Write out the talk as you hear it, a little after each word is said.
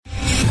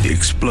the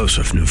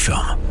explosive new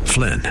film,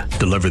 Flynn,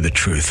 deliver the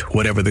truth,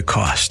 whatever the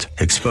cost,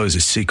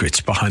 exposes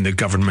secrets behind the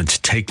government's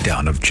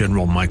takedown of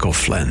General Michael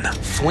Flynn.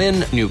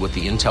 Flynn knew what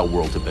the intel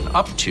world had been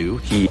up to.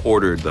 He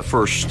ordered the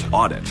first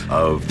audit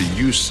of the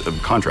use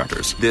of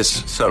contractors.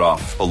 This set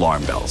off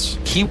alarm bells.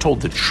 He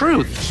told the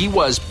truth. He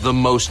was the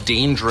most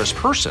dangerous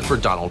person for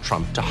Donald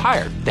Trump to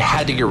hire. They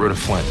had to get rid of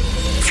Flynn.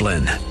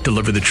 Flynn,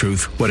 deliver the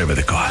truth, whatever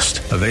the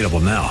cost. Available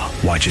now.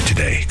 Watch it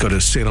today. Go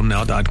to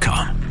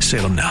salemnow.com.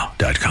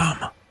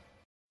 salemnow.com.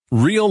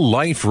 Real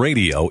Life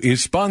Radio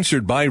is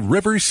sponsored by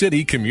River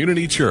City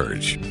Community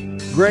Church.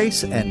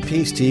 Grace and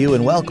peace to you,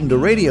 and welcome to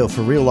Radio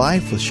for Real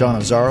Life with Sean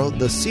Azzaro,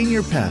 the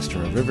senior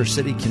pastor of River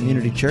City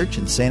Community Church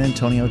in San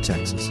Antonio,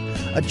 Texas.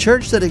 A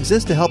church that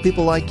exists to help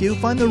people like you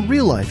find the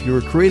real life you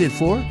were created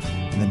for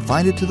and then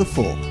find it to the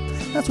full.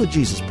 That's what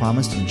Jesus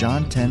promised in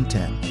John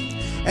 10:10.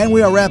 And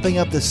we are wrapping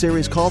up this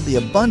series called The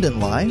Abundant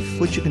Life,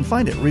 which you can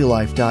find at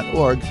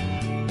reallife.org.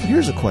 But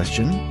here's a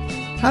question.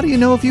 How do you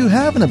know if you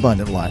have an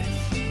abundant life?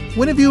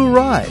 When have you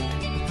arrived?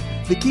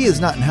 The key is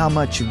not in how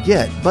much you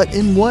get, but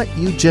in what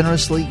you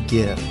generously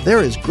give.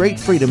 There is great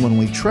freedom when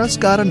we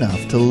trust God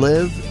enough to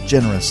live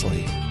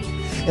generously.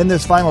 In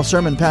this final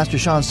sermon, Pastor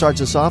Sean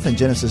starts us off in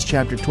Genesis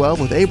chapter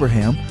 12 with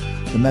Abraham.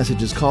 The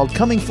message is called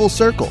Coming Full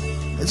Circle.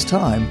 It's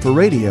time for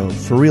Radio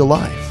for Real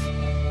Life.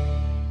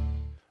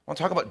 I want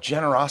to talk about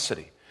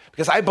generosity,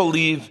 because I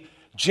believe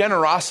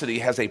generosity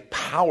has a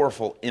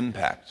powerful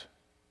impact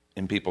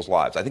in people's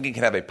lives. I think it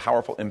can have a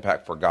powerful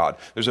impact for God.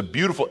 There's a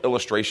beautiful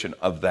illustration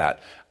of that.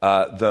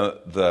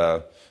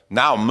 The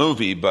now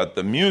movie, but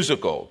the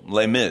musical,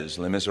 Les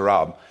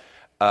Miserables,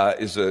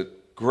 is a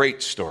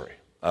great story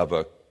of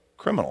a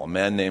criminal, a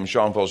man named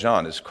Jean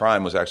Valjean. His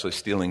crime was actually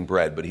stealing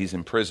bread, but he's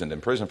imprisoned.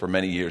 In prison for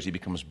many years, he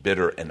becomes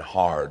bitter and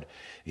hard.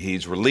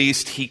 He's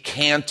released. He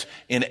can't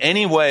in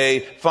any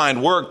way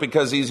find work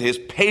because his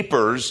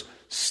papers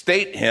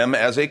state him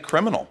as a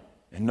criminal.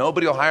 And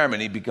nobody will hire him,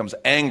 and he becomes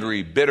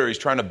angry, bitter. He's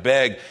trying to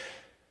beg,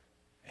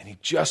 and he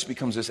just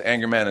becomes this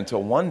angry man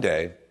until one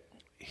day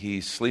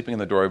he's sleeping in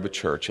the doorway of a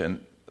church,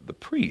 and the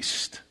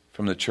priest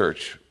from the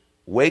church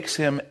wakes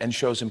him and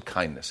shows him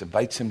kindness,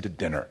 invites him to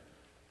dinner,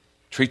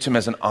 treats him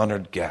as an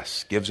honored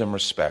guest, gives him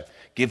respect,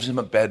 gives him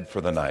a bed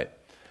for the night.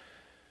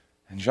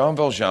 And Jean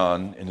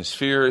Valjean, in his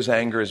fear, his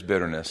anger, his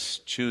bitterness,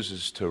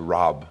 chooses to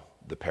rob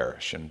the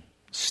parish and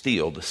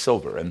steal the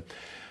silver. And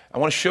I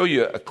want to show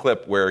you a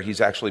clip where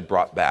he's actually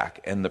brought back.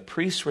 And the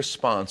priest's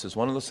response is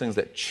one of those things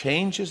that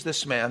changes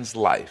this man's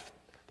life,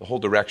 the whole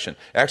direction.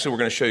 Actually, we're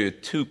going to show you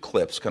two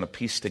clips kind of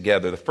pieced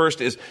together. The first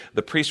is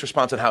the priest's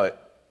response and how it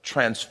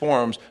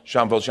transforms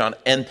Jean Valjean.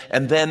 And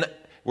then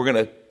we're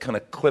going to kind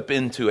of clip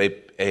into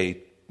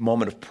a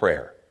moment of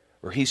prayer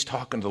where he's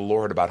talking to the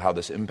Lord about how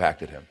this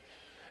impacted him.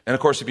 And of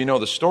course, if you know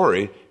the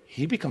story,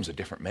 he becomes a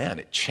different man.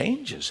 It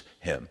changes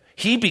him.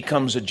 He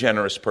becomes a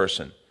generous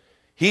person.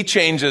 He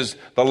changes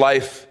the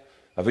life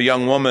of a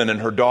young woman and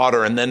her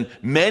daughter, and then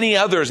many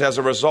others as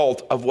a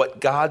result of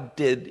what God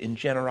did in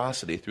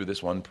generosity through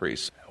this one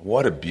priest.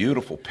 What a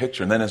beautiful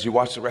picture. And then as you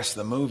watch the rest of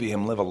the movie,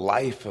 him live a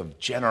life of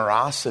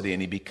generosity,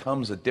 and he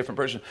becomes a different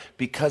person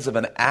because of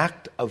an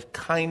act of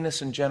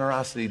kindness and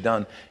generosity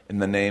done in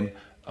the name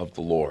of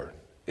the Lord.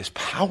 It's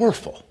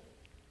powerful.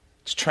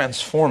 It's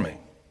transforming.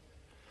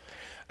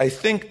 I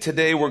think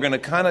today we're going to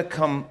kind of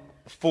come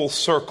full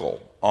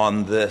circle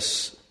on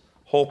this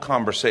whole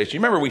conversation. You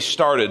remember we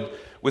started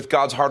with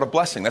God's heart of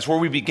blessing. That's where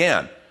we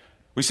began.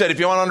 We said if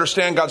you want to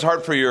understand God's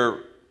heart for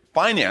your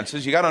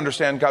finances, you got to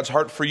understand God's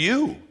heart for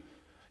you.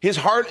 His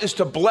heart is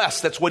to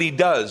bless. That's what he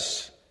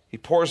does. He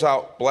pours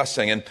out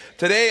blessing. And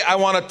today I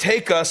want to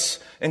take us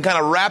and kind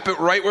of wrap it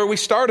right where we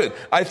started.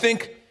 I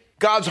think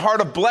God's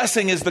heart of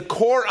blessing is the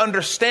core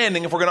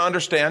understanding if we're going to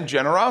understand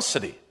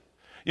generosity.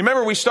 You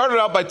remember we started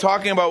out by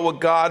talking about what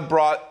God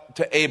brought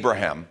to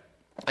Abraham.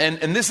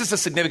 And this is a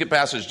significant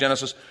passage,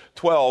 Genesis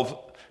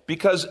 12,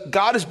 because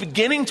God is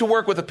beginning to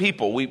work with the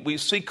people. We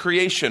see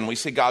creation. We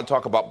see God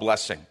talk about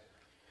blessing.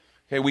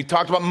 Okay, we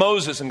talked about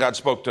Moses and God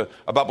spoke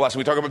about blessing.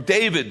 We talked about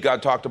David,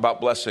 God talked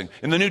about blessing.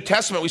 In the New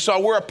Testament, we saw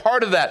we're a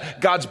part of that,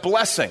 God's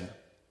blessing.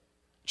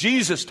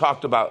 Jesus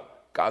talked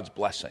about God's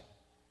blessing.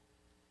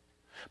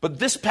 But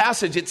this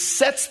passage, it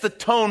sets the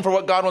tone for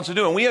what God wants to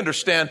do. And we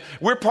understand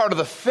we're part of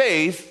the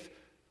faith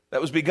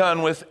that was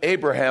begun with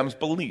Abraham's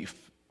belief,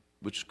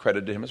 which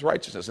credited to him as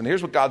righteousness. And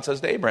here's what God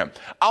says to Abraham.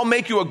 I'll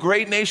make you a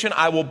great nation.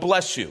 I will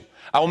bless you.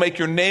 I will make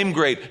your name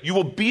great. You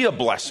will be a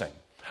blessing.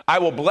 I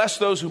will bless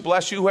those who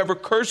bless you. Whoever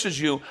curses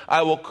you,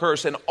 I will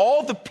curse. And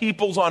all the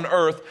peoples on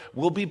earth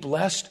will be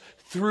blessed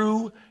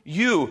through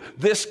you.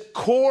 This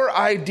core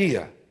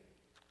idea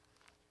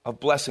of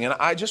blessing. And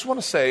I just want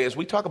to say, as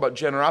we talk about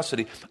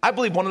generosity, I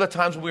believe one of the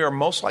times when we are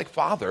most like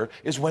Father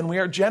is when we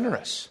are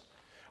generous.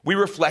 We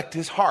reflect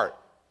his heart.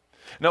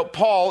 Now,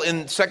 Paul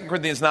in 2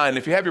 Corinthians 9,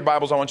 if you have your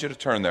Bibles, I want you to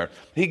turn there.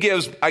 He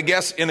gives, I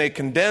guess, in a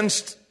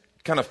condensed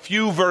kind of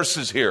few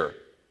verses here,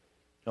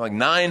 like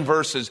 9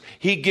 verses,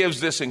 he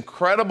gives this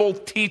incredible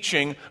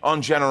teaching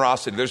on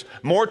generosity. There's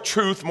more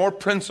truth, more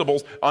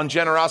principles on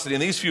generosity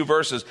in these few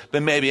verses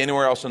than maybe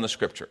anywhere else in the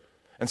Scripture.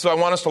 And so I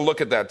want us to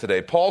look at that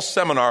today. Paul's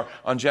seminar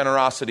on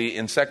generosity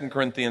in 2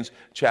 Corinthians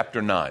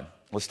chapter 9.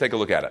 Let's take a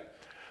look at it.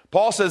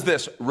 Paul says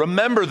this,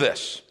 remember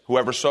this,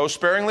 whoever sows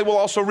sparingly will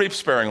also reap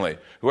sparingly.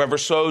 Whoever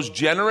sows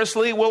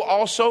generously will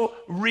also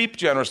reap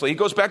generously. He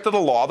goes back to the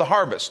law of the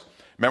harvest.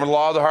 Remember the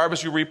law of the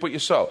harvest, you reap what you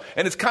sow.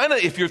 And it's kind of,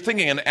 if you're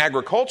thinking in an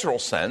agricultural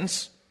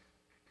sense,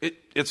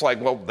 it's like,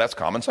 well, that's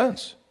common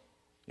sense.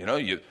 You know,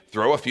 you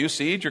throw a few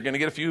seeds, you're going to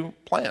get a few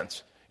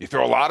plants. You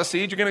throw a lot of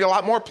seeds, you're going to get a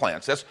lot more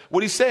plants. That's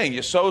what he's saying.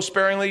 You sow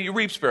sparingly, you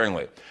reap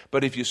sparingly.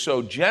 But if you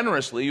sow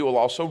generously, you will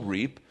also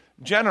reap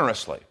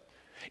generously.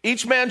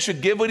 Each man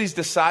should give what he's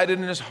decided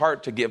in his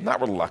heart to give,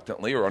 not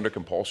reluctantly or under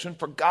compulsion,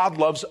 for God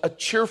loves a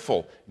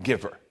cheerful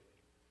giver.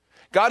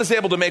 God is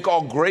able to make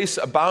all grace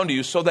abound to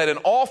you so that in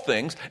all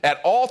things,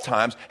 at all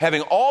times,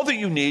 having all that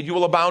you need, you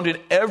will abound in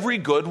every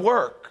good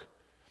work.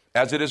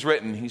 As it is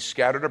written, he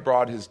scattered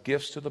abroad his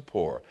gifts to the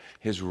poor.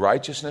 His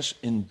righteousness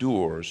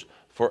endures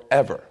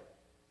forever.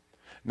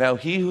 Now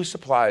he who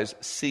supplies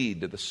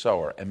seed to the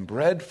sower and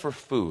bread for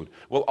food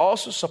will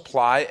also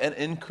supply and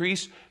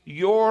increase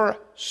your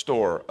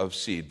store of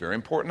seed. Very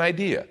important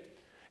idea.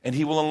 And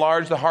he will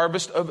enlarge the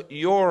harvest of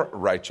your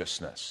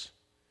righteousness.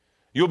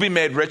 You'll be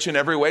made rich in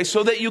every way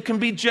so that you can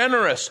be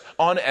generous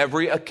on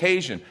every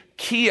occasion.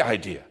 Key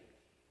idea.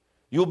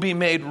 You'll be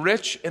made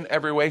rich in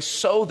every way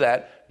so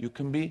that you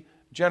can be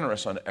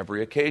generous on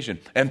every occasion.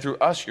 And through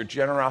us, your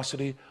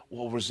generosity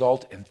will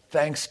result in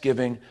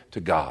thanksgiving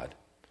to God.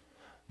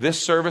 This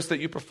service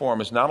that you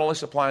perform is not only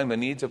supplying the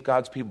needs of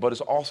God's people, but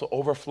is also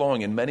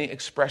overflowing in many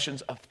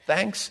expressions of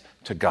thanks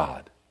to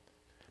God.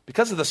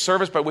 Because of the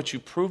service by which you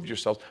proved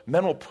yourselves,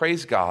 men will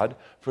praise God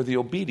for the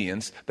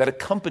obedience that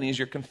accompanies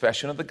your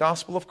confession of the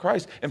gospel of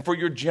Christ and for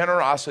your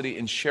generosity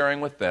in sharing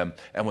with them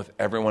and with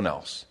everyone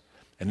else.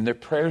 And in their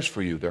prayers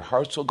for you, their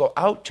hearts will go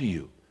out to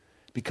you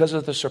because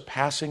of the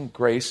surpassing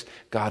grace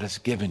God has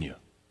given you.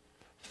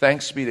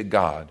 Thanks be to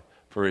God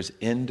for his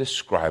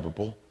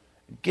indescribable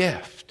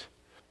gift.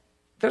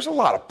 There's a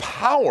lot of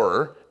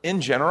power in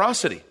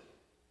generosity.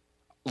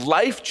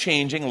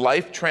 Life-changing,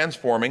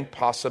 life-transforming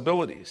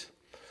possibilities.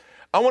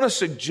 I want to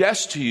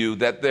suggest to you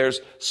that there's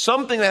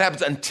something that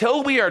happens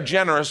until we are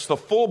generous, the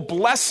full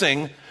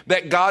blessing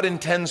that God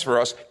intends for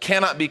us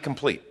cannot be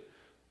complete.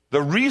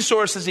 The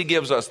resources he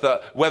gives us,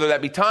 whether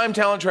that be time,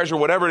 talent, treasure,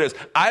 whatever it is,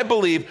 I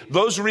believe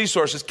those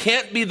resources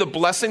can't be the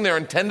blessing they're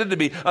intended to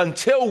be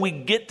until we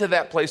get to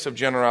that place of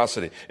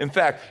generosity. In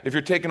fact, if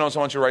you're taking notes, I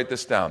want you to write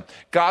this down.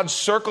 God's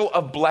circle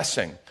of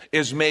blessing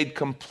is made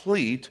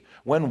complete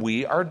when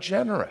we are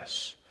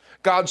generous.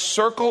 God's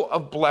circle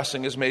of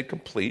blessing is made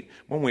complete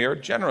when we are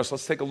generous.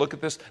 Let's take a look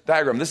at this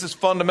diagram. This is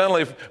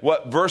fundamentally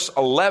what verse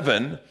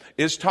 11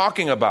 is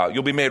talking about.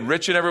 You'll be made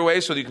rich in every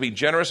way so that you can be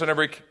generous on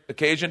every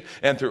occasion.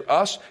 And through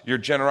us, your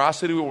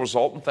generosity will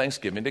result in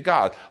thanksgiving to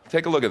God.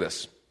 Take a look at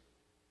this.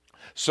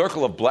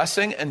 Circle of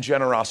blessing and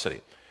generosity.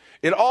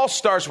 It all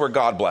starts where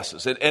God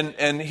blesses.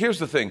 And here's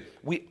the thing.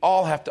 We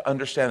all have to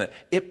understand that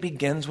it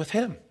begins with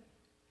him.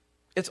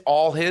 It's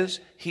all his.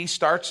 He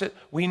starts it.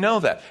 We know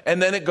that.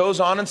 And then it goes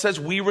on and says,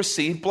 we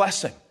receive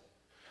blessing.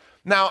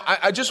 Now,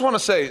 I just want to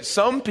say,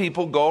 some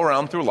people go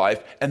around through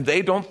life and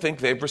they don't think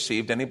they've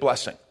received any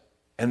blessing.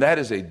 And that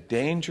is a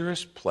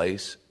dangerous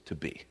place to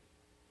be.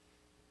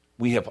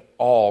 We have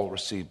all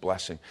received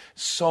blessing.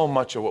 So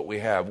much of what we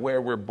have,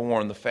 where we're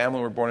born, the family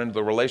we're born into,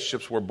 the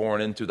relationships we're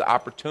born into, the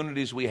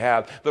opportunities we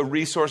have, the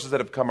resources that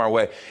have come our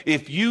way.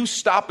 If you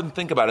stop and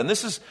think about it, and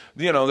this is,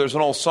 there's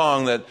an old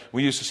song that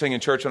we used to sing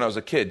in church when I was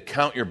a kid,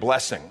 count your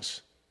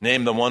blessings,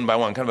 name them one by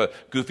one, kind of a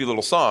goofy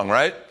little song,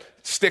 right?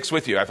 It sticks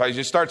with you. If I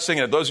just start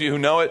singing it, those of you who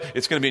know it,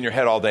 it's going to be in your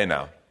head all day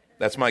now.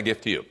 That's my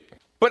gift to you.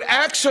 But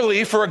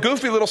actually, for a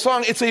goofy little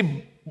song, it's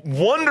a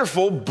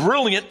wonderful,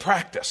 brilliant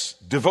practice,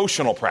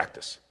 devotional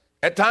practice.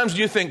 At times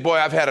you think, boy,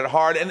 I've had it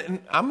hard, and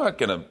I'm not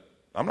going to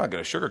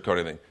sugarcoat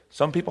anything.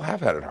 Some people have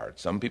had it hard.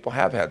 Some people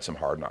have had some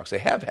hard knocks. They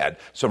have had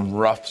some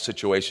rough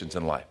situations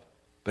in life.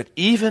 But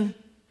even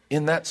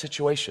in that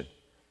situation,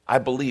 I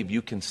believe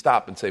you can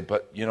stop and say,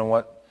 but you know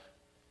what?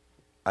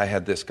 I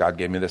had this. God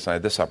gave me this. I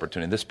had this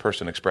opportunity. This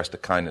person expressed a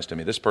kindness to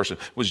me. This person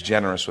was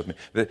generous with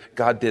me.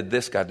 God did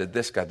this. God did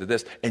this. God did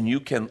this. And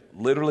you can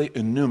literally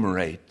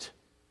enumerate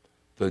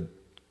the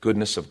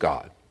goodness of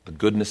God. The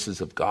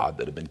goodnesses of God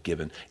that have been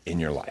given in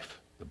your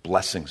life, the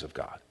blessings of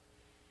God.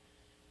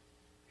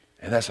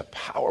 And that's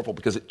powerful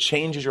because it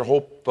changes your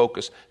whole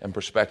focus and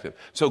perspective.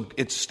 So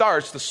it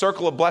starts, the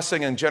circle of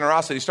blessing and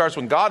generosity starts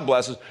when God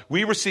blesses,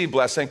 we receive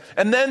blessing,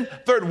 and then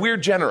third, we're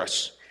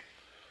generous.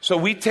 So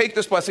we take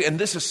this blessing, and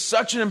this is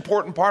such an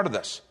important part of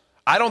this.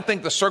 I don't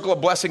think the circle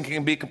of blessing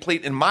can be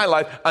complete in my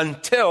life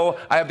until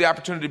I have the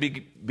opportunity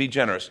to be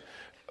generous.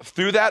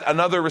 Through that,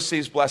 another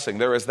receives blessing.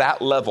 There is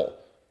that level.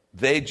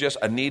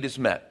 A need is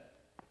met.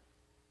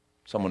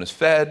 Someone is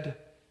fed,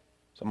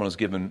 someone is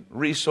given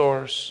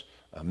resource,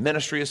 a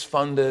ministry is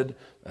funded,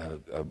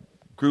 a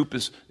group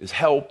is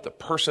helped,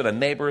 a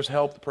neighbor is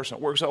helped, the person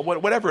at work is helped,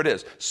 whatever it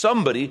is.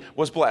 Somebody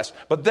was blessed.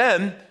 But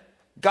then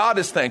God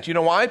is thanked. You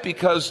know why?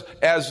 Because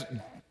as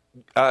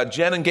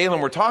Jen and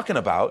Galen were talking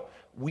about,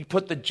 we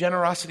put the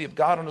generosity of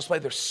God on display.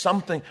 There's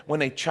something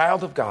when a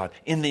child of God,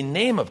 in the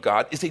name of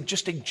God, is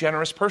just a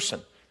generous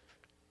person.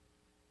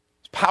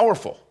 It's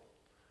powerful.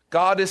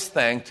 God is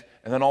thanked,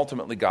 and then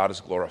ultimately God is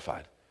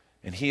glorified.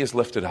 And he is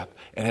lifted up.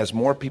 And as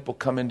more people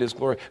come into his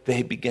glory,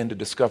 they begin to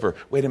discover,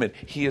 wait a minute,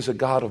 he is a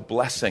God of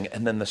blessing.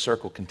 And then the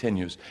circle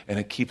continues, and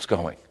it keeps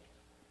going.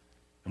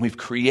 And we've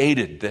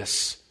created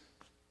this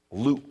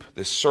loop,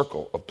 this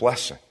circle of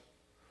blessing.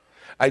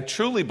 I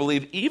truly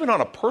believe, even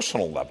on a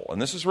personal level,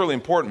 and this is really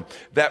important,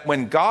 that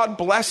when God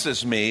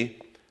blesses me,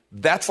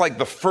 that's like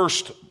the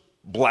first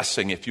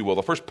blessing, if you will,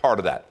 the first part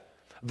of that.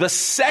 The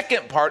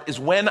second part is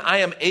when I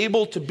am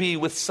able to be,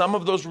 with some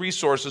of those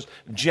resources,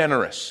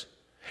 generous.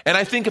 And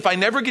I think if I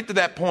never get to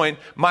that point,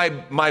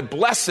 my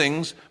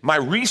blessings, my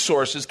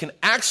resources can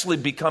actually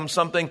become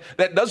something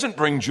that doesn't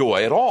bring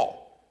joy at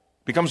all.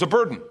 Becomes a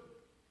burden.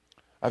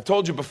 I've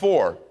told you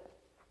before,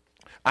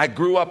 I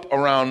grew up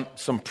around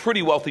some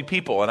pretty wealthy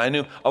people, and I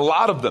knew a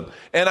lot of them.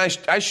 And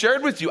I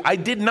shared with you, I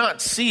did not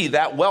see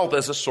that wealth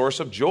as a source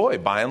of joy,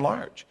 by and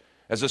large,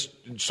 as a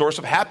source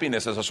of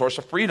happiness, as a source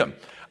of freedom.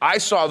 I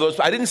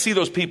didn't see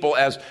those people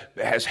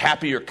as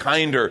happier,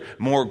 kinder,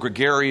 more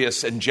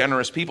gregarious and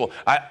generous people.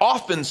 I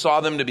often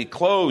saw them to be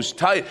closed,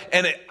 tight.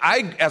 And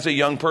I, as a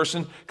young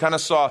person, kind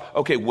of saw,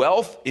 okay,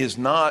 wealth does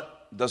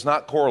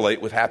not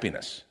correlate with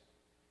happiness.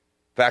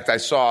 In fact, I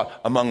saw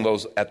among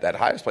those at that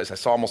highest place, I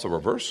saw almost a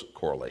reverse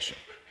correlation.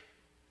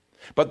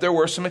 But there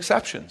were some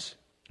exceptions,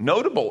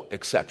 notable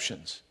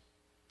exceptions.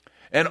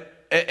 And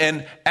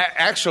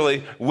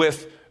actually,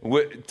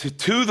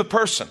 to the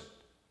person,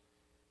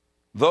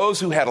 those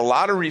who had a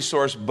lot of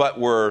resource but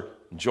were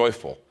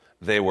joyful,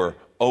 they were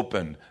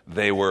open,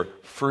 they were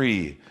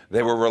free,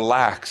 they were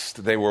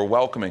relaxed, they were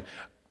welcoming,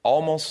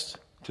 almost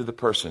to the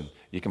person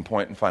you can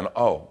point and find,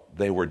 oh,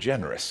 they were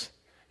generous.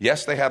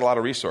 Yes, they had a lot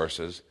of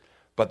resources,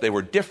 but they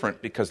were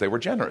different because they were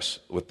generous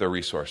with their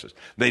resources.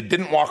 They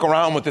didn't walk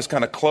around with this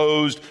kind of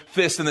closed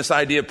fist and this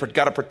idea of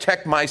got to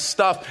protect my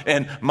stuff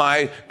and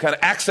my kind of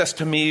access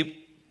to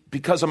me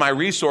because of my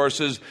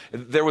resources.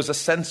 There was a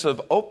sense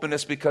of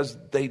openness because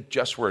they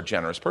just were a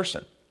generous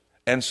person.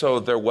 And so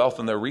their wealth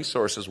and their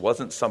resources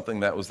wasn't something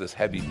that was this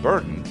heavy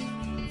burden.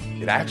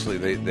 It actually,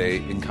 they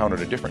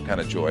encountered a different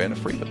kind of joy and a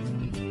freedom.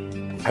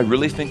 I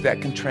really think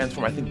that can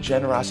transform. I think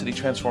generosity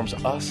transforms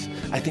us.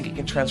 I think it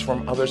can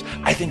transform others.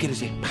 I think it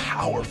is a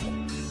powerful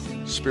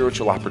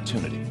spiritual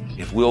opportunity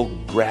if we'll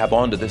grab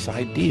onto this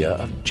idea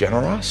of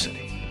generosity.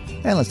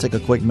 And let's take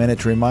a quick minute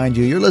to remind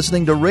you, you're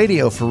listening to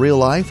Radio for Real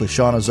Life with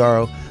Sean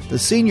Azzaro, the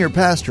senior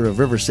pastor of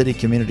River City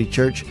Community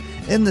Church,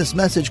 in this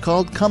message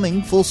called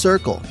Coming Full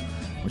Circle,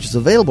 which is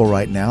available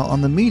right now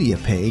on the media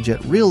page at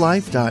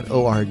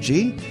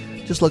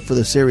reallife.org. Just look for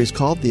the series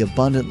called The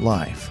Abundant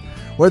Life,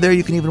 where there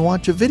you can even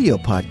watch a video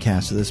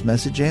podcast of this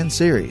message and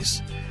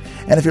series.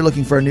 And if you're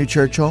looking for a new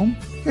church home,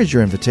 here's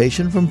your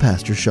invitation from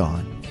Pastor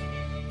Sean.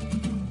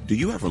 Do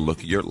you ever look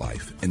at your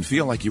life and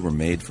feel like you were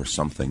made for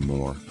something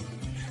more?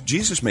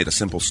 Jesus made a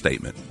simple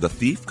statement: the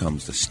thief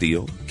comes to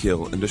steal,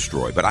 kill, and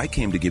destroy, but I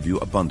came to give you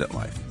abundant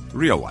life,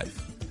 real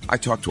life. I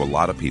talk to a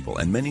lot of people,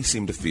 and many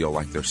seem to feel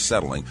like they're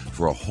settling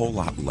for a whole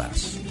lot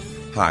less.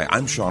 Hi,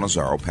 I'm Sean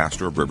Azzaro,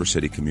 pastor of River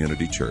City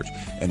Community Church,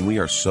 and we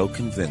are so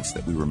convinced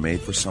that we were made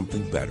for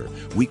something better.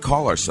 We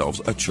call ourselves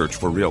a church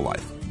for real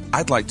life.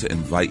 I'd like to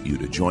invite you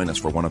to join us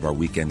for one of our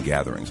weekend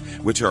gatherings,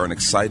 which are an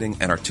exciting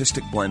and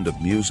artistic blend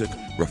of music,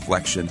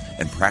 reflection,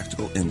 and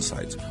practical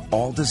insights,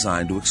 all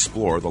designed to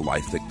explore the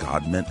life that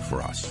God meant for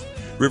us.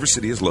 River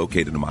City is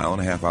located 1.5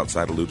 miles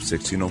outside of Loop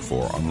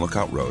 1604 on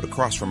Lookout Road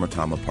across from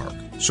Retama Park.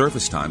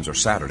 Service times are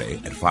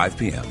Saturday at 5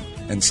 p.m.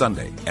 and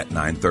Sunday at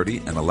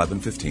 9:30 and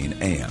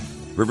 11:15 a.m.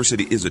 River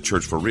City is a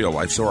church for real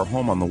life, so our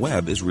home on the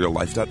web is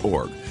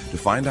reallife.org. To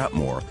find out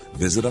more,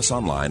 visit us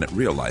online at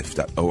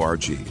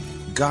reallife.org.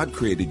 God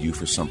created you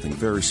for something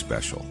very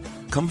special.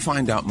 Come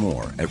find out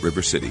more at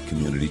River City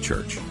Community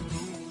Church.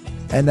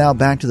 And now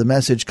back to the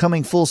message,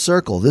 Coming Full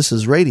Circle. This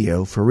is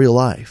Radio for Real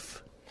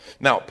Life.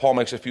 Now, Paul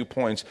makes a few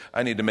points.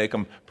 I need to make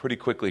them pretty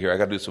quickly here. I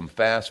got to do some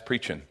fast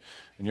preaching.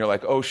 And you're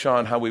like, oh,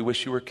 Sean, how we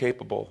wish you were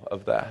capable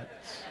of that.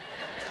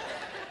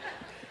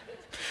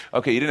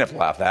 Okay, you didn't have to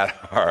laugh that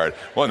hard.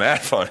 Wasn't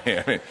that funny?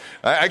 I mean,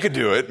 I could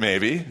do it,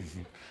 maybe.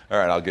 All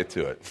right, I'll get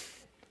to it.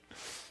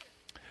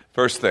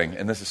 First thing,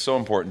 and this is so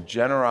important,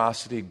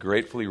 generosity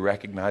gratefully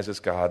recognizes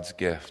God's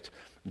gift.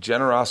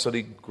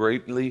 Generosity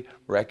greatly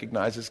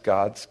recognizes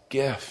God's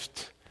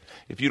gift.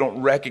 If you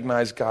don't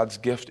recognize God's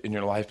gift in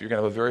your life, you're going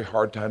to have a very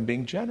hard time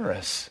being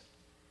generous.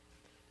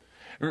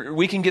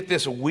 We can get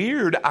this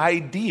weird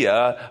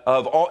idea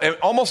of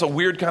almost a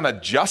weird kind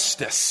of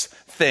justice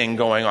thing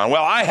going on.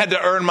 Well, I had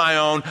to earn my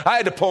own. I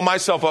had to pull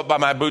myself up by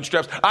my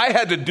bootstraps. I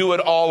had to do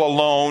it all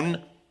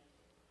alone.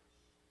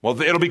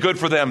 Well, it'll be good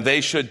for them.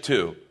 They should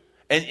too.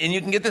 And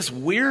you can get this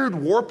weird,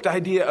 warped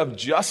idea of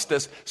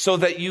justice so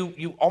that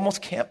you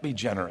almost can't be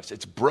generous.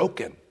 It's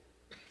broken.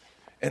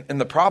 And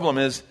the problem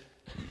is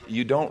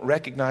you don't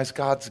recognize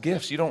God's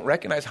gifts. You don't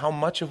recognize how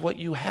much of what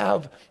you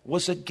have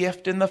was a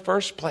gift in the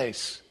first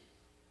place.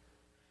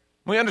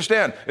 We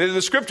understand.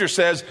 The scripture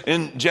says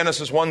in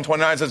Genesis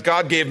 1:29, says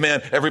God gave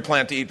man every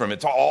plant to eat from.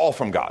 It's all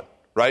from God,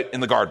 right? In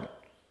the garden.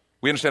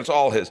 We understand it's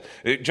all his.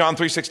 John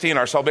 3:16,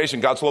 our salvation,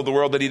 God so loved the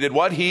world that he did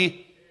what?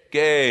 He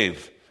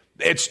gave.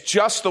 It's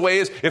just the way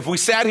it is. If we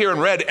sat here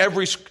and read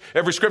every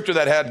scripture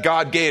that had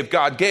God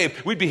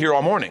gave, we'd be here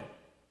all morning.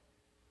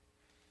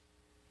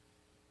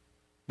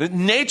 The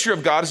nature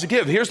of God is to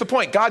give. Here's the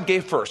point. God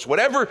gave first.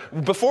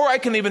 Before I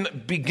can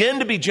even begin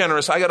to be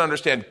generous, I got to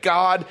understand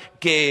God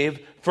gave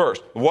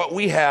first. What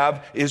we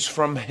have is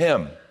from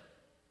him.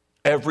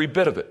 Every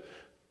bit of it.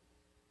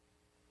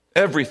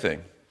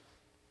 Everything.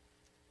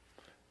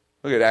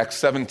 Look at Acts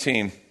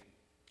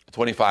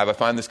 17:25. I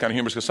find this kind of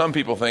humorous because some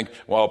people think,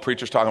 well,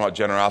 preacher's talking about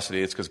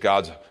generosity. It's because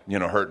God's,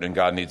 hurting and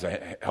God needs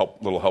a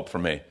little help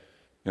from me.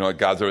 Like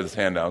God's over his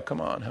hand out. Come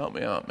on, help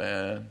me out,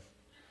 man.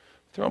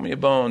 Throw me a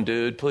bone,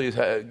 dude. Please,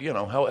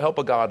 help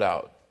a God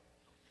out.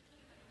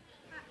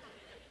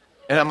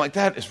 And I'm like,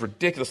 that is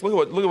ridiculous.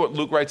 Look at what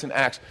Luke writes in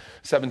Acts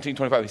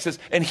 17:25. He says,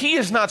 and he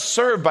is not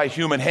served by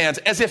human hands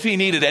as if he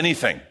needed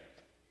anything,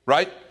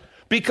 right?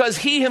 Because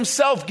he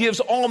himself gives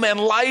all men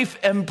life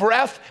and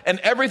breath and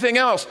everything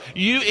else.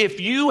 If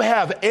you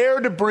have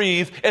air to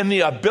breathe and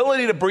the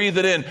ability to breathe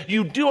it in,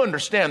 you do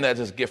understand that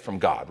as a gift from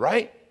God,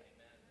 right?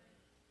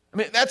 I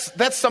mean,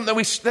 that's something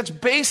that's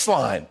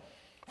baseline.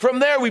 From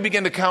there, we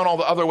begin to count all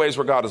the other ways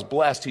where God has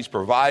blessed, he's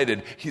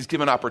provided, he's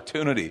given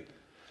opportunity.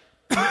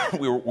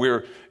 We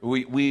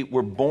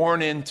were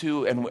born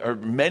into, or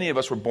many of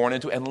us were born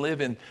into and live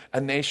in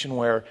a nation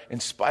where, in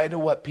spite of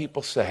what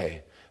people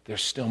say,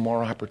 there's still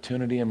more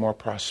opportunity and more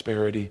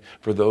prosperity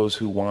for those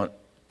who want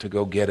to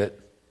go get it.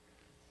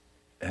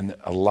 And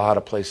a lot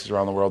of places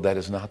around the world, that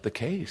is not the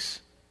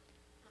case.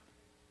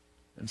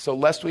 And so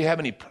lest we have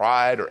any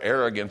pride or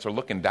arrogance or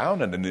looking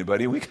down on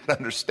anybody, we got to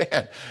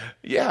understand,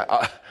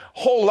 a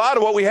whole lot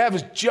of what we have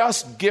is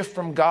just gift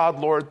from God.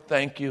 Lord,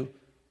 thank you.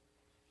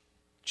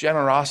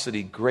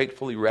 Generosity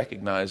gratefully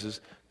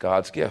recognizes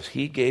God's gifts.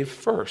 He gave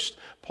first.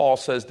 Paul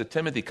says to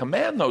Timothy,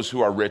 command those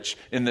who are rich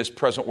in this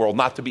present world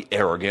not to be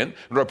arrogant,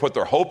 nor to put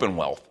their hope in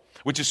wealth,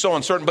 which is so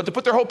uncertain, but to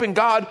put their hope in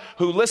God,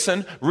 who,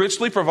 listen,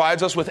 richly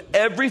provides us with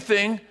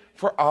everything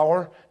for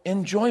our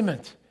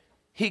enjoyment.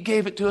 He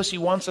gave it to us. He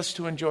wants us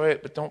to enjoy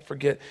it, but don't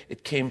forget,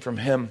 it came from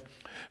him.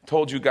 I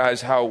told you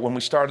guys how when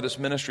we started this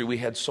ministry, we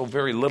had so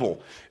very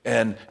little,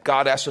 and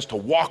God asked us to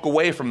walk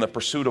away from the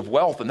pursuit of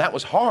wealth, and that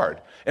was hard.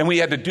 And we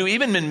had to do,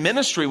 even in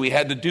ministry, we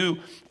had to do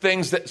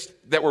things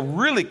that were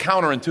really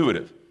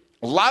counterintuitive.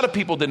 A lot of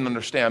people didn't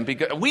understand,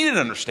 because we didn't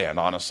understand,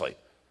 honestly.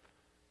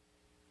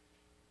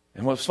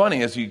 And what's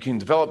funny is you can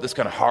develop this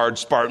kind of hard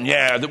Spartan,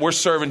 that we're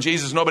serving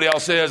Jesus, nobody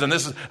else is, and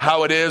this is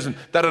how it is, and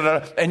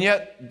da-da-da. And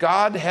yet,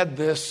 God had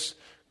this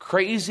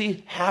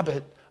crazy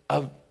habit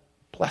of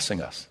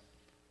blessing us.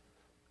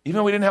 Even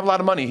though we didn't have a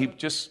lot of money, he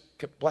just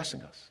kept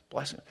blessing us.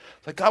 It's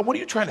like, God, what are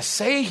you trying to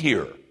say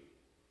here?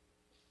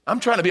 I'm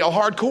trying to be all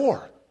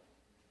hardcore.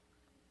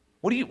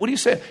 What are you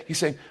saying? He's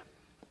saying,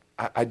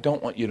 I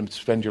don't want you to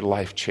spend your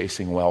life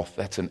chasing wealth.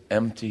 That's an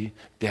empty,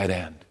 dead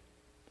end.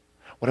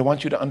 What I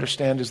want you to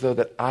understand is, though,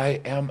 that I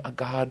am a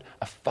God,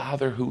 a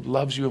Father who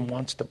loves you and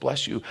wants to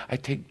bless you. I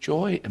take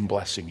joy in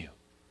blessing you.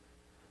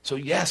 So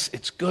yes,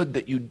 it's good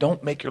that you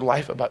don't make your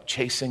life about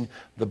chasing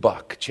the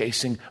buck,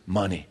 chasing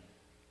money.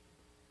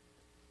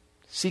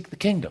 Seek the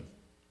kingdom.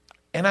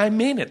 And I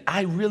mean it.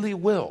 I really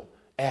will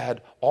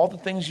add all the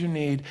things you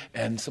need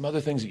and some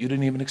other things that you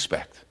didn't even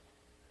expect.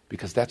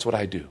 Because that's what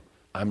I do.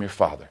 I'm your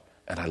Father,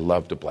 and I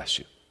love to bless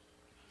you.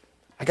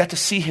 I got to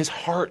see his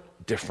heart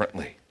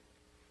differently.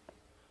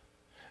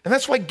 And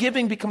that's why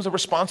giving becomes a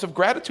response of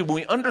gratitude, when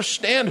we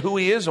understand who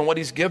he is and what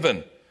he's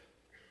given.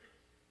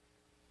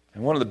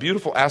 And one of the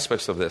beautiful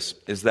aspects of this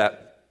is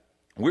that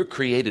we're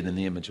created in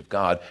the image of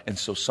God, and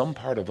so some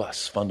part of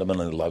us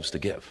fundamentally loves to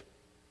give.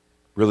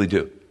 Really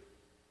do.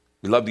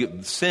 We love to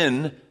give.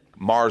 Sin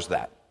mars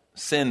that.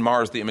 Sin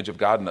mars the image of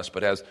God in us,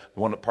 but as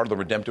one part of the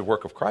redemptive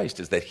work of Christ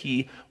is that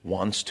he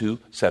wants to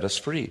set us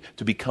free,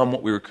 to become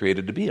what we were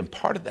created to be, and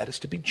part of that is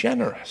to be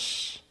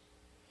generous.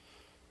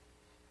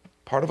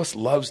 Part of us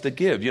loves to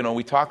give.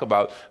 We talk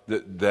about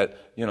that,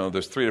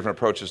 there's three different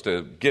approaches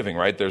to giving,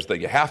 right? There's the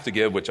you have to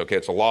give, which, okay,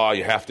 it's a law,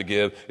 you have to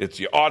give. It's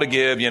you ought to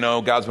give,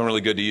 God's been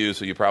really good to you,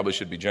 so you probably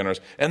should be generous.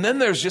 And then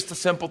there's just the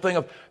simple thing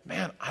of,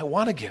 man, I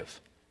want to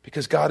give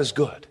because God is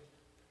good.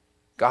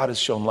 God has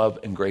shown love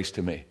and grace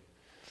to me.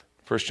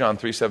 1 John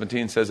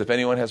 3:17 says, if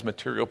anyone has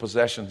material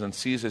possessions and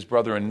sees his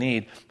brother in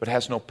need, but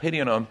has no pity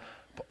on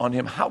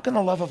him, how can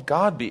the love of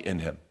God be in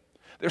him?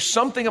 There's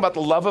something about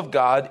the love of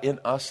God in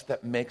us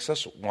that makes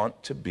us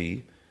want to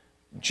be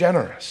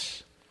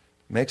generous.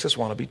 Makes us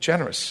want to be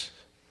generous.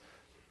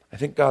 I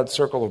think God's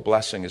circle of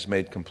blessing is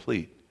made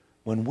complete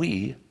when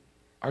we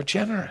are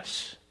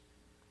generous.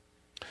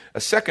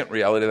 A second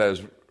reality that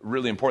is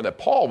really important,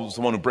 that Paul was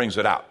the one who brings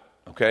it out.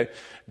 Okay?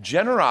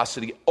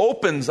 Generosity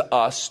opens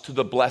us to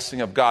the blessing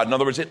of God. In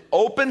other words, it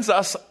opens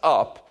us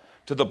up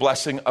to the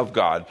blessing of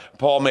God.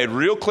 Paul made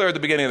real clear at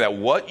the beginning that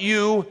what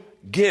you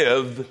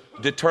give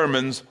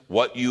determines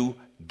what you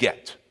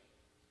get.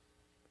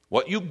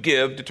 What you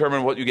give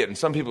determines what you get. And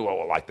some people go,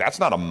 well, like, that's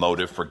not a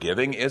motive for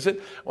giving, is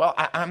it? Well,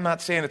 I'm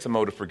not saying it's a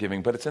motive for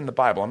giving, but it's in the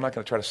Bible. I'm not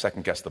going to try to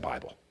second guess the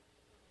Bible.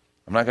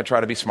 I'm not going to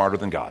try to be smarter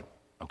than God,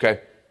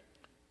 okay?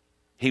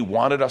 He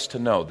wanted us to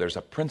know there's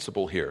a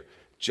principle here.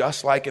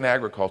 Just like in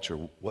agriculture,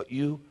 what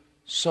you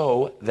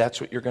sow, that's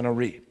what you're going to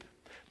reap.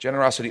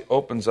 Generosity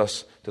opens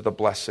us to the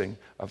blessing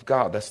of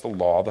God. That's the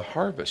law of the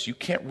harvest. You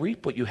can't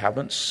reap what you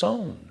haven't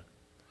sown.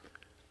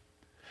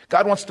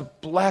 God wants to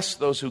bless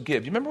those who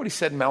give. You remember what he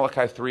said in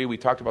Malachi 3? We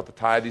talked about the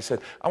tithe. He said,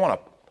 I want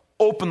to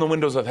open the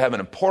windows of heaven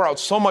and pour out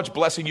so much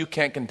blessing you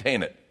can't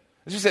contain it.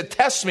 He said,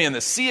 test me in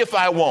this. See if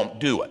I won't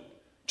do it.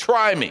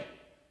 Try me.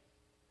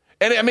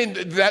 And I mean,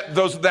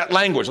 that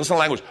language, listen to the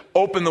language.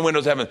 Open the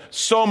windows of heaven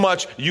so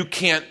much you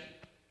can't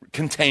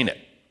contain it.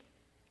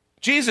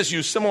 Jesus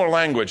used similar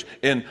language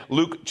in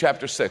Luke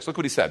chapter 6. Look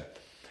what he said.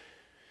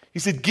 He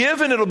said,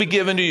 give and it'll be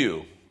given to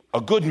you. A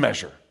good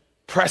measure,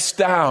 pressed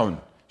down,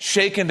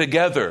 shaken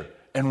together,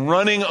 and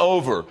running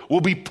over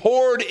will be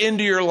poured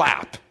into your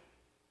lap.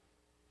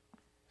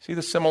 See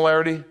the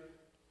similarity?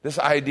 This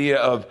idea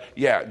of,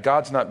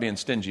 God's not being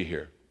stingy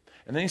here.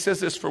 And then he says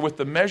this, for with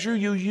the measure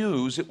you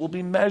use, it will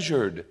be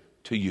measured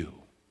to you.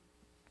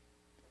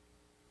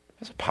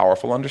 That's a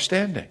powerful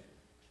understanding.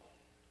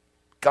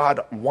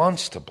 God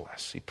wants to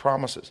bless. He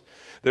promises.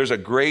 There's a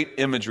great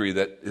imagery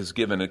that is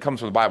given. It comes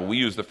from the Bible. We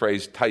use the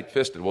phrase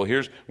tight-fisted. Well,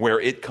 here's where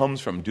it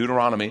comes from.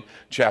 Deuteronomy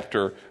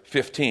chapter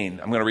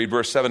 15. I'm going to read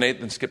verse 7, 8,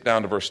 then skip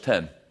down to verse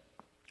 10. It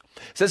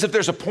says, if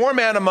there's a poor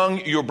man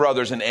among your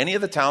brothers in any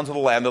of the towns of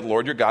the land that the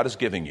Lord your God is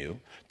giving you,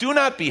 do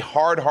not be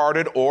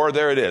hard-hearted or,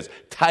 there it is,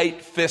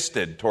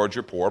 tight-fisted towards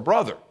your poor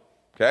brother.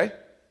 Okay?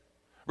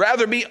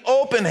 Rather be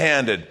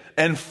open-handed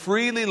and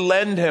freely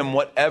lend him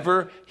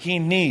whatever he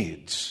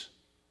needs.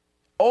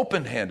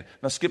 Open-handed.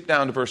 Now skip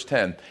down to verse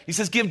 10. He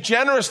says, give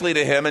generously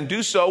to him and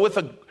do so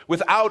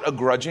without a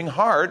grudging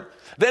heart.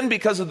 Then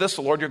because of this,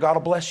 the Lord your God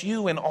will bless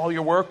you in all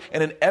your work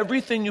and in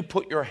everything you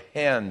put your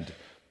hand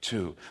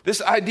to.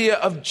 This idea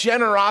of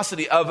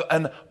generosity, of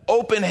an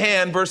open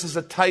hand versus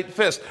a tight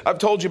fist. I've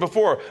told you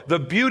before, the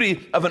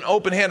beauty of an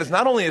open hand is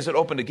not only is it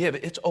open to give,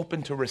 it's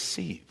open to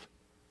receive.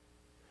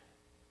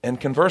 And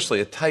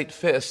conversely, a tight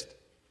fist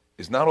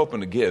is not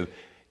open to give.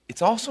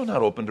 It's also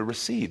not open to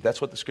receive.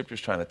 That's what the Scripture is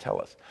trying to tell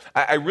us.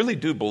 I really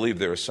do believe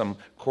there is some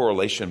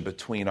correlation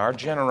between our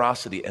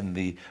generosity and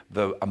the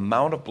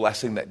amount of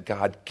blessing that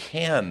God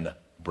can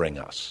bring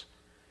us.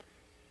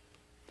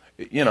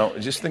 You know,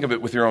 just think of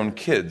it with your own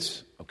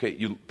kids. Okay,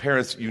 you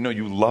parents, you know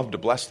you love to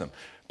bless them.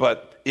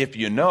 But if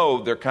you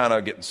know they're kind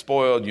of getting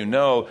spoiled, you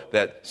know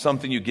that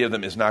something you give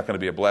them is not going to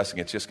be a blessing,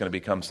 it's just going to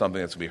become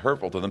something that's going to be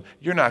hurtful to them,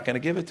 you're not going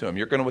to give it to them.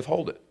 You're going to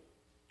withhold it.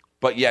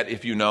 But yet,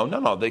 if you know,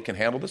 no, they can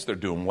handle this, they're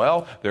doing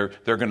well, they're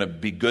going to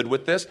be good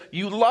with this,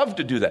 you love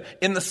to do that.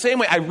 In the same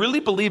way, I really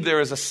believe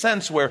there is a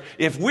sense where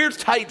if we're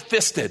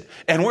tight-fisted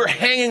and we're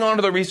hanging on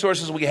to the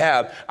resources we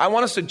have, I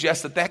want to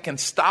suggest that can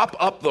stop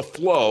up the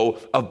flow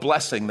of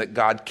blessing that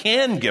God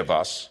can give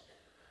us,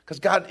 because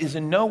God is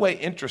in no way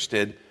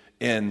interested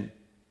in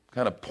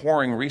kind of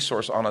pouring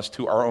resource on us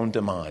to our own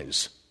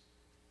demise.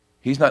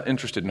 He's not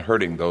interested in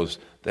hurting those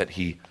that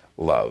he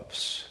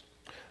loves.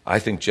 I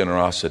think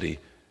generosity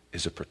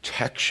is a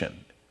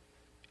protection.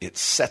 It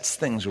sets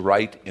things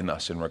right in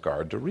us in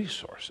regard to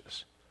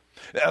resources.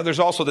 Now, there's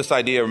also this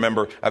idea,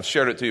 remember, I've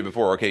shared it to you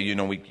before, okay,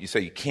 you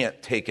say you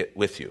can't take it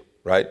with you,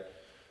 right?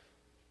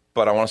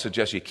 But I want to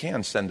suggest you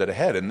can send it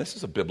ahead, and this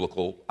is a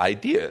biblical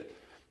idea.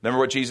 Remember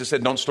what Jesus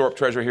said, don't store up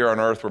treasure here on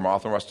earth where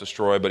moth and rust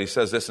destroy, but he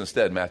says this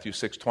instead, Matthew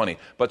 6:20,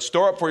 but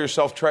store up for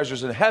yourself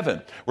treasures in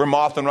heaven where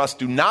moth and rust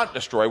do not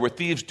destroy, where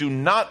thieves do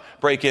not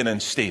break in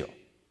and steal.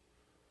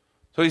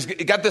 So he's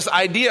got this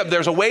idea of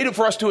there's a way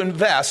for us to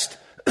invest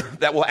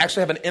that will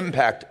actually have an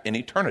impact in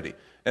eternity.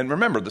 And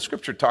remember, the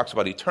Scripture talks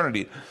about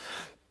eternity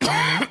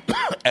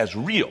as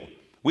real.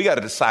 We got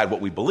to decide what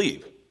we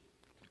believe.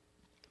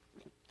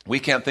 We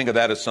can't think of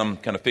that as some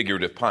kind of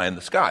figurative pie in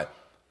the sky.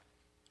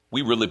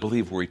 We really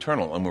believe we're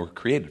eternal and we're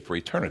created for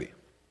eternity.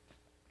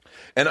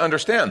 And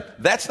understand,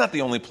 that's not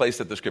the only place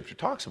that the Scripture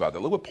talks about that.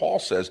 Look what Paul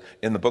says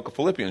in the book of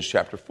Philippians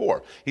chapter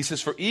 4. He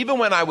says, for even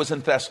when I was in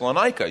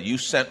Thessalonica, you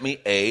sent me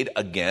aid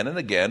again and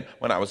again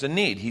when I was in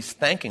need. He's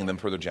thanking them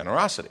for their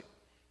generosity.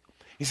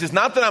 He says,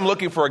 not that I'm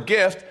looking for a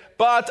gift,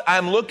 but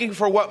I'm looking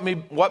for what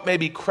may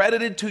be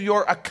credited to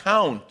your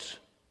account.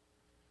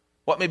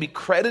 What may be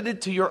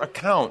credited to your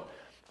account.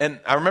 And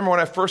I remember when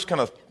I first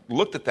kind of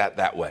looked at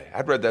that way.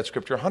 I'd read that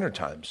Scripture 100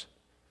 times.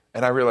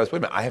 And I realized, wait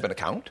a minute, I have an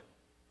account?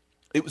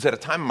 It was at a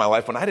time in my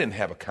life when I didn't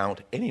have an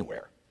account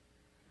anywhere,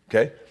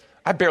 okay?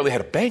 I barely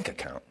had a bank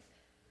account.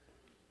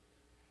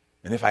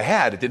 And if I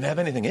had, it didn't have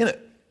anything in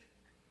it.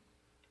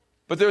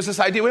 But there was this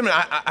idea, wait a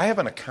minute, I have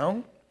an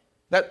account?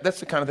 That's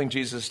the kind of thing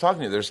Jesus is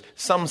talking to. There's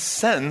some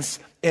sense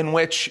in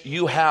which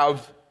you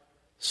have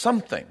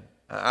something.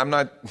 I'm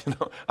not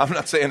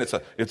saying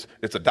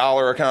it's a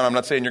dollar account. I'm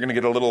not saying you're going to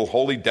get a little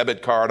holy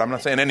debit card. I'm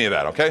not saying any of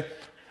that, okay?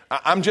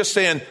 I'm just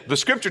saying the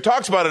Scripture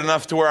talks about it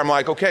enough to where I'm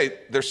like, okay,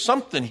 there's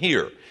something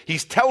here.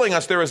 He's telling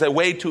us there is a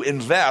way to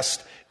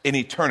invest in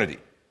eternity.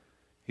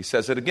 He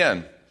says it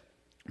again.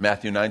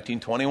 Matthew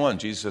 19:21,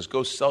 Jesus says,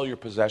 go sell your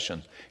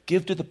possessions.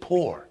 Give to the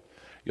poor.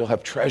 You'll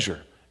have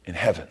treasure in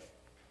heaven.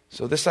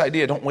 So this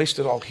idea, don't waste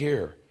it all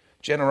here.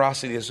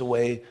 Generosity is a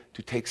way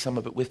to take some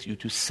of it with you,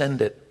 to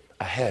send it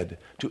ahead,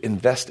 to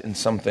invest in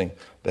something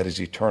that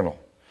is eternal.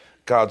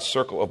 God's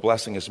circle of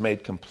blessing is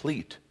made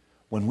complete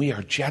when we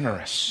are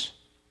generous.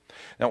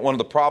 Now, one of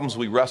the problems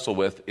we wrestle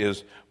with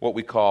is what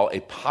we call a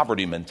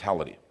poverty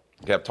mentality.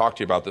 Okay, I've talked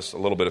to you about this a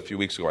little bit a few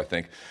weeks ago, I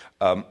think.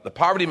 The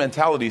poverty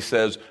mentality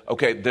says,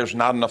 okay, there's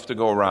not enough to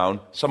go around.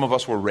 Some of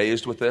us were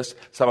raised with this.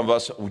 Some of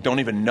us, we don't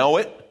even know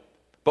it,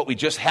 but we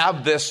just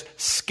have this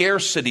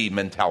scarcity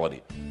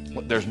mentality.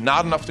 There's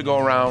not enough to go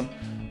around.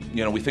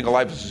 You know, we think of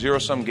life as a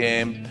zero-sum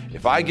game.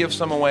 If I give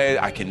some away,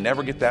 I can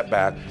never get that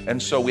back. And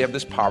so we have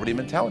this poverty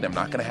mentality. I'm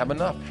not going to have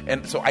enough.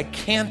 And so I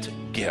can't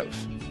give.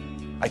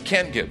 I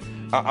can't give.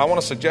 I want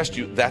to suggest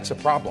to you that's a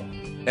problem.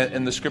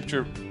 And the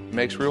scripture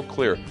makes real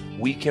clear.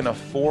 We can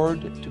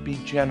afford to be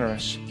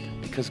generous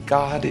because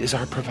God is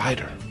our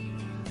provider.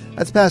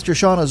 That's Pastor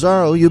Sean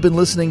Azzaro. You've been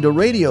listening to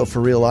Radio for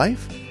Real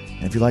Life.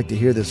 And if you'd like to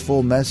hear this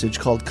full message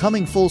called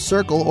Coming Full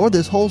Circle or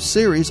this whole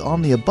series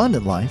on the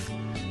abundant life,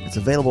 it's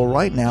available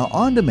right now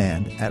on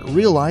demand at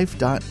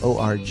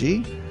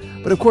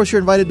reallife.org. But of course, you're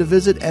invited to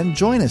visit and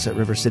join us at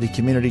River City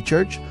Community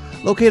Church,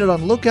 located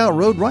on Lookout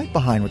Road right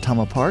behind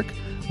Watama Park,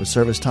 with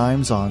service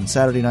times on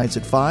Saturday nights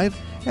at 5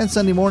 and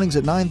Sunday mornings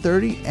at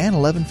 9:30 and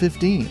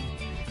 11:15.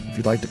 If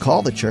you'd like to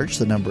call the church,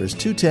 the number is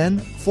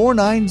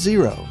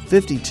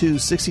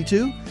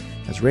 210-490-5262.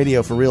 As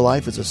Radio for Real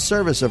Life is a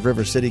service of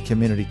River City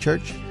Community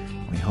Church.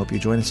 We hope you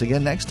join us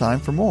again next time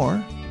for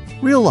more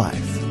Real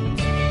Life.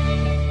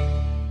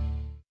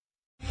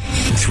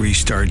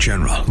 3-star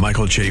General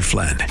Michael J.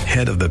 Flynn,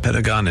 head of the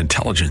Pentagon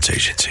Intelligence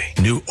Agency,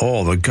 knew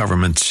all the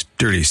government's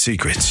dirty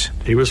secrets.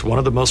 He was one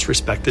of the most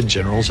respected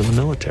generals in the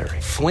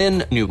military.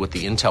 Flynn knew what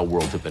the intel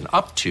world had been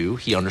up to.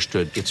 He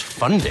understood its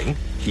funding.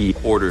 He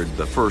ordered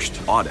the first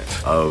audit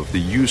of the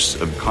use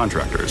of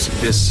contractors.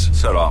 This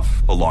set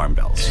off alarm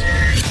bells.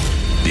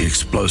 The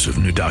explosive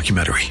new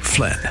documentary,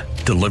 Flynn,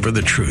 Deliver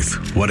the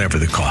Truth, Whatever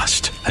the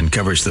Cost,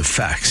 uncovers the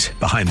facts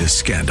behind this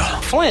scandal.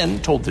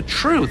 Flynn told the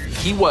truth.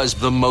 He was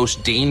the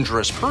most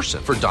dangerous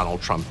person for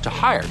Donald Trump to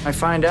hire. I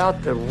find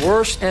out the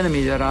worst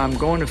enemy that I'm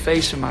going to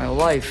face in my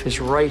life is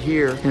right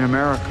here in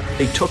America.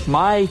 They took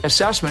my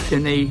assessment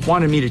and they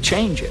wanted me to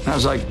change it. And I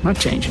was like, I'm not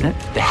changing it.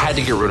 They had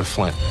to get rid of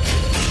Flynn.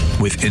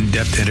 With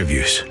in-depth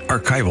interviews,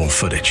 archival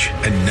footage,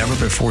 and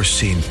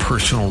never-before-seen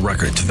personal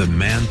records of the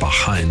man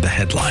behind the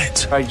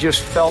headlines. I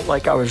just felt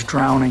like I was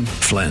drowning.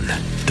 Flynn,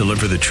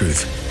 Deliver the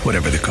Truth,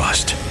 Whatever the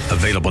Cost.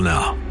 Available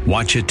now.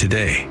 Watch it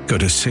today. Go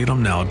to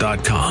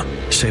salemnow.com.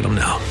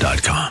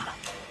 salemnow.com.